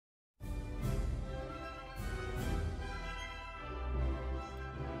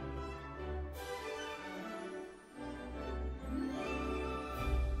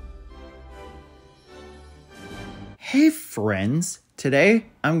Hey friends, today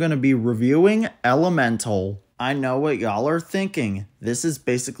I'm gonna be reviewing Elemental. I know what y'all are thinking. This is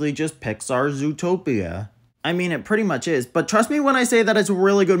basically just Pixar's Zootopia. I mean, it pretty much is, but trust me when I say that it's a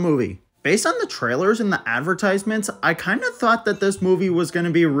really good movie. Based on the trailers and the advertisements, I kind of thought that this movie was going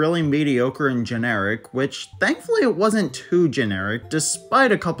to be really mediocre and generic, which thankfully it wasn't too generic,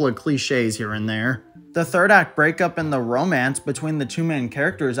 despite a couple of cliches here and there. The third act breakup and the romance between the two main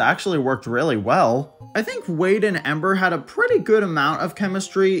characters actually worked really well. I think Wade and Ember had a pretty good amount of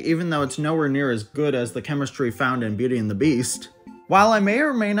chemistry, even though it's nowhere near as good as the chemistry found in Beauty and the Beast. While I may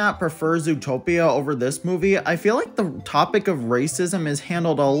or may not prefer Zootopia over this movie, I feel like the topic of racism is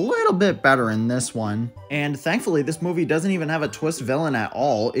handled a little bit better in this one. And thankfully, this movie doesn't even have a twist villain at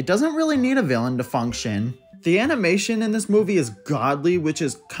all. It doesn't really need a villain to function. The animation in this movie is godly, which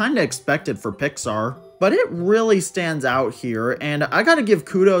is kinda expected for Pixar, but it really stands out here, and I gotta give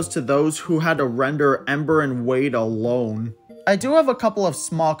kudos to those who had to render Ember and Wade alone. I do have a couple of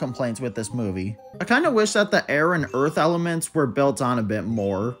small complaints with this movie. I kind of wish that the air and earth elements were built on a bit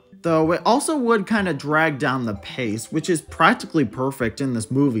more, though it also would kind of drag down the pace, which is practically perfect in this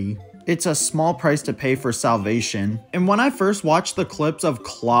movie. It's a small price to pay for salvation. And when I first watched the clips of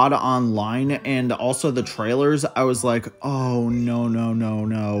Claude online and also the trailers, I was like, oh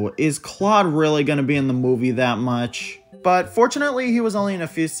no. Is Claude really gonna be in the movie that much? But fortunately, he was only in a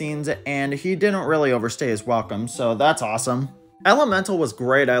few scenes and he didn't really overstay his welcome, so that's awesome. Elemental was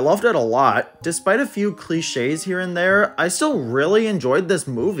great, I loved it a lot. Despite a few cliches here and there, I still really enjoyed this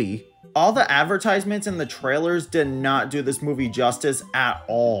movie. All the advertisements in the trailers did not do this movie justice at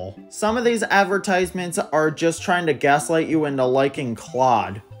all. Some of these advertisements are just trying to gaslight you into liking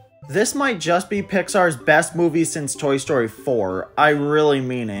Claude. This might just be Pixar's best movie since Toy Story 4, I really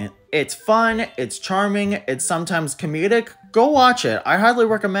mean it. It's fun, it's charming, it's sometimes comedic. Go watch it, I highly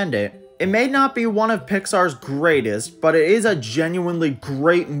recommend it. It may not be one of Pixar's greatest, but it is a genuinely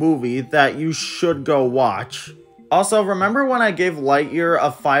great movie that you should go watch. Also, remember when I gave Lightyear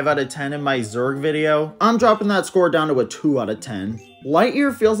a 5 out of 10 in my Zurg video? I'm dropping that score down to a 2 out of 10.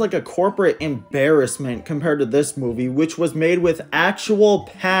 Lightyear feels like a corporate embarrassment compared to this movie, which was made with actual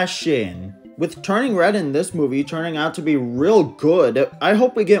passion. With Turning Red in this movie turning out to be real good, I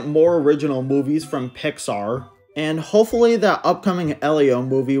hope we get more original movies from Pixar. And hopefully that upcoming Elio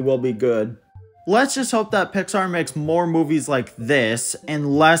movie will be good. Let's just hope that Pixar makes more movies like this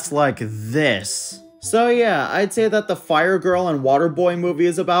and less like this. So yeah, I'd say that the Fire Girl and Waterboy movie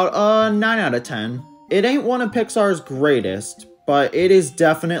is about a 9 out of 10. It ain't one of Pixar's greatest, but it is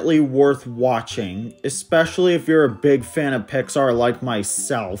definitely worth watching, especially if you're a big fan of Pixar like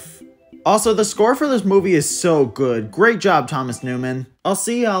myself. Also, the score for this movie is so good. Great job, Thomas Newman. I'll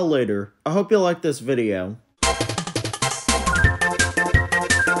see y'all later. I hope you like this video.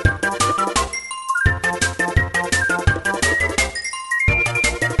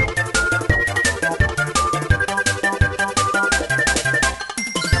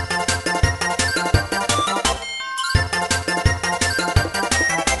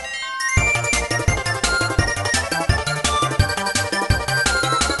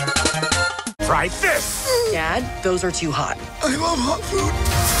 Try this! Dad, those are too hot. I love hot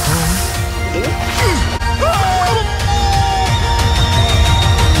food.